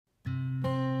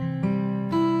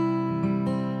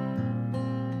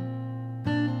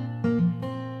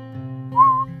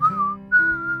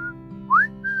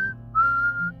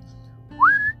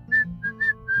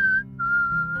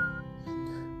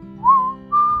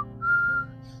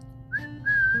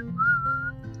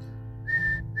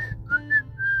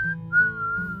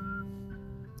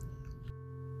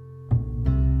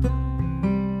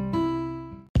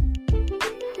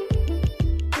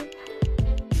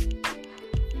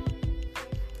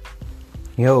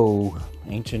Yo,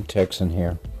 Ancient Texan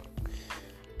here.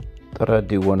 Thought I'd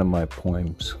do one of my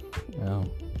poems.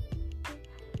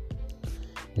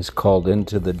 It's called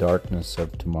Into the Darkness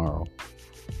of Tomorrow.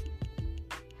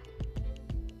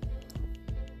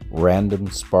 Random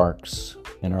sparks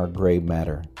in our gray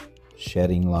matter,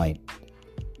 shedding light,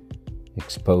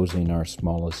 exposing our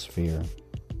smallest fear.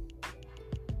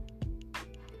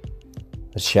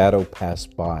 A shadow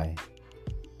passed by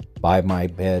my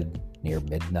bed near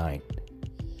midnight.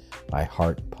 My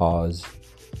heart paused,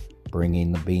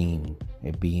 bringing the being,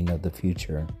 a being of the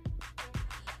future,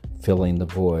 filling the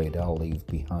void I'll leave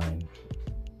behind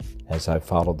as I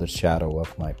follow the shadow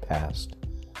of my past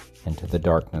into the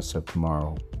darkness of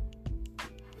tomorrow.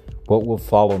 What will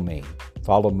follow me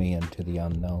into the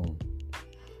unknown?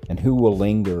 And who will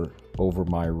linger over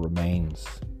my remains,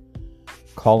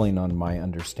 calling on my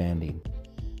understanding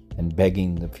and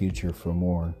begging the future for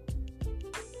more?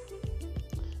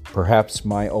 Perhaps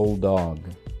my old dog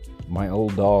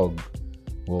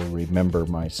will remember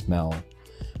my smell.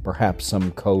 Perhaps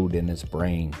some code in his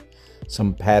brain,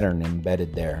 some pattern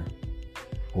embedded there,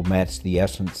 will match the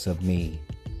essence of me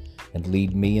and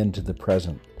lead me into the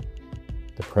present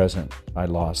I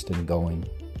lost in going.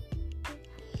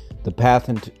 The path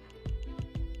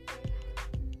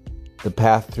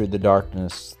through the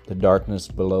darkness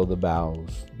below the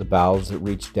boughs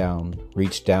that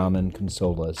reach down and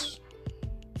console us.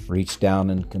 Reach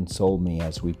down and console me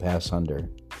as we pass under.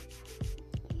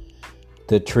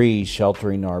 The trees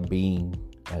sheltering our being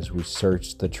as we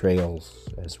search the trails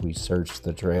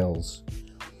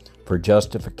for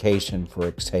justification for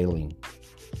exhaling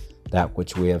that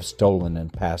which we have stolen in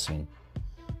passing.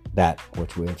 If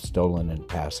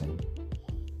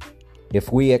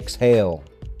we exhale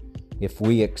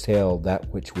that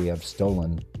which we have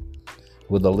stolen,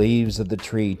 will the leaves of the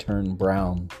tree turn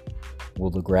brown?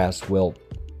 Will the grass wilt?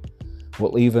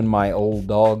 Will even my old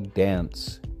dog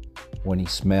dance when he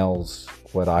smells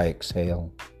what I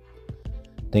exhale,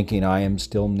 thinking I am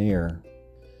still near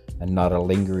and not a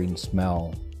lingering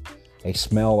smell, a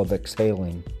smell of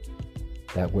exhaling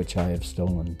that which I have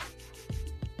stolen?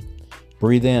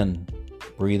 Breathe in,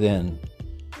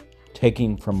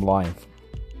 taking from life,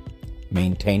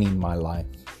 maintaining my life,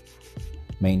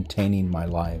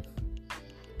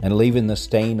 and leaving the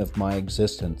stain of my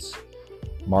existence,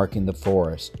 marking the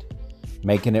forest,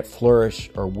 making it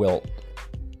flourish or wilt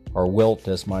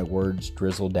as my words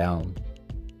drizzle down,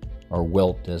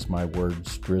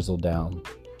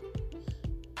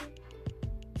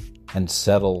 and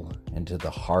settle into the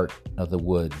heart of the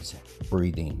woods,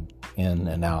 breathing in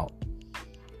and out,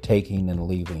 taking and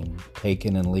leaving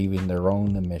their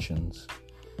own emissions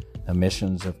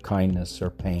of kindness or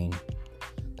pain,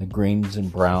 the greens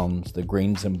and brown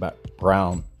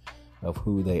of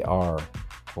who they are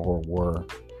or were.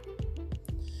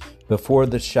 Before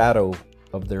the shadow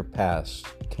of their past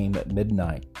came at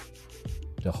midnight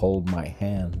to hold my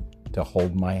hand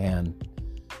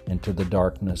into the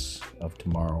darkness of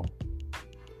tomorrow.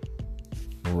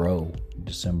 Roe,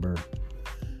 December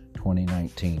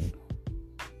 2019.